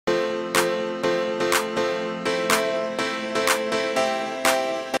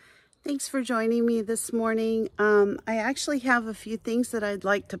Thanks for joining me this morning. I actually have a few things that I'd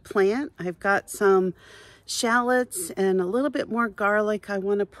like to plant. I've got some shallots and a little bit more garlic I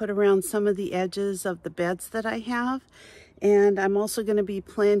want to put around some of the edges of the beds that I have. And I'm also going to be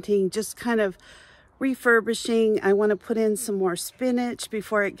planting, just kind of refurbishing. I want to put in some more spinach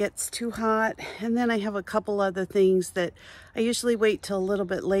before it gets too hot. And then I have a couple other things that I usually wait till a little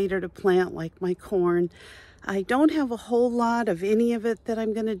bit later to plant, like my corn. I don't have a whole lot of any of it that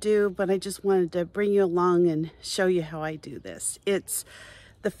I'm going to do, but I just wanted to bring you along and show you how I do this. It's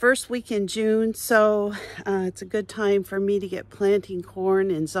the first week in June, so it's a good time for me to get planting corn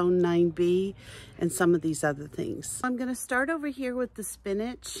in Zone 9B and some of these other things. I'm going to start over here with the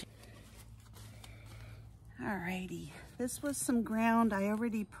spinach. Alrighty, this was some ground. I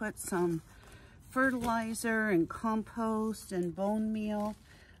already put some fertilizer and compost and bone meal.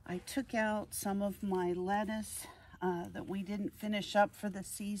 I took out some of my lettuce that we didn't finish up for the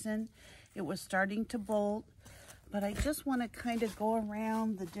season. It was starting to bolt, but I just want to kind of go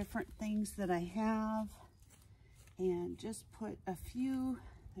around the different things that I have and just put a few.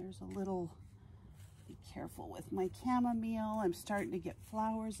 There's a little, be careful with my chamomile. I'm starting to get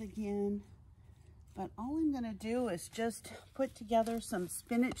flowers again. But all I'm going to do is just put together some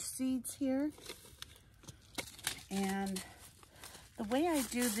spinach seeds here. And the way I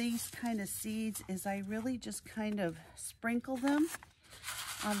do these kind of seeds is I really just kind of sprinkle them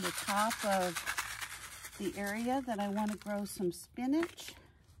on the top of the area that I want to grow some spinach,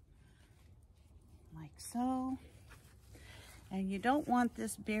 like so. And you don't want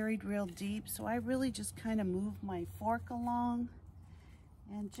this buried real deep, so I really just kind of move my fork along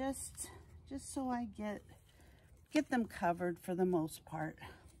and just so I get them covered for the most part.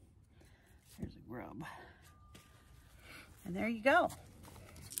 Here's a grub. And there you go.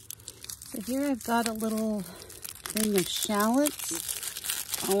 So here I've got a little thing of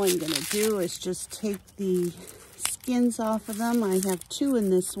shallots. All I'm going to do is just take the skins off of them. I have 2 in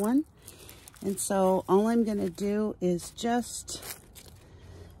this one. And so all I'm going to do is just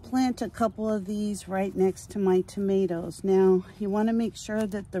plant a couple of these right next to my tomatoes. Now, you want to make sure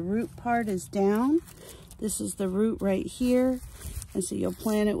that the root part is down. This is the root right here. And so you'll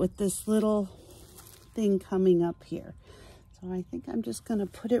plant it with this little thing coming up here. So I think I'm just going to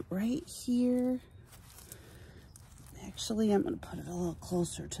put it right here. Actually, I'm going to put it a little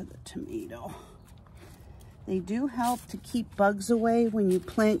closer to the tomato. They do help to keep bugs away when you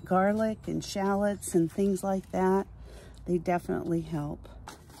plant garlic and shallots and things like that. They definitely help.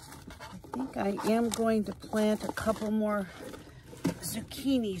 I think I am going to plant a couple more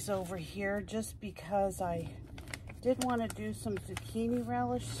zucchinis over here just because I did want to do some zucchini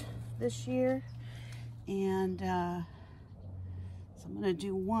relish this year. And so I'm going to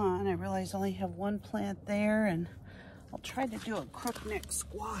do one. I realize I only have one plant there, and I'll try to do a crookneck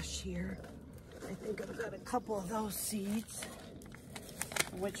squash here. I think I've got a couple of those seeds.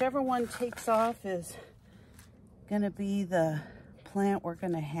 Whichever one takes off is going to be the plant we're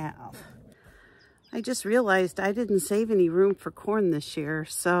going to have. I just realized I didn't save any room for corn this year,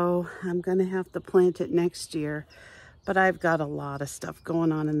 so I'm going to have to plant it next year. But I've got a lot of stuff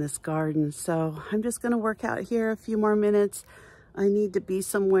going on in this garden, so I'm just going to work out here a few more minutes. I need to be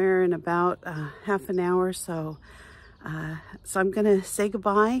somewhere in about half an hour, so I'm going to say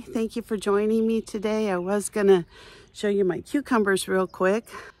goodbye. Thank you for joining me today. I was going to show you my cucumbers real quick.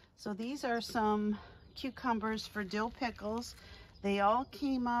 So these are some cucumbers for dill pickles. They all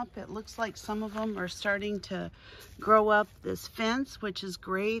came up. It looks like some of them are starting to grow up this fence, which is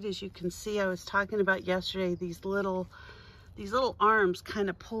great. As you can see, I was talking about yesterday, these little arms kind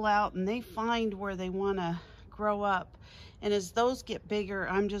of pull out and they find where they want to grow up. And as those get bigger,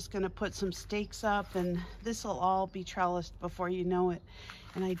 I'm just going to put some stakes up, and this will all be trellised before you know it.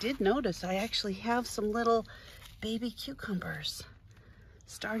 And I did notice I actually have some little baby cucumbers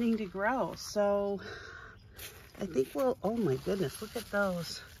starting to grow. So I think we'll, oh my goodness, look at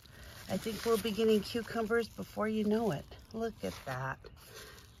those. I think we'll be getting cucumbers before you know it. Look at that.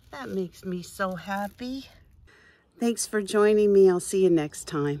 That makes me so happy. Thanks for joining me. I'll see you next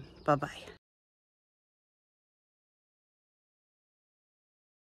time. Bye-bye.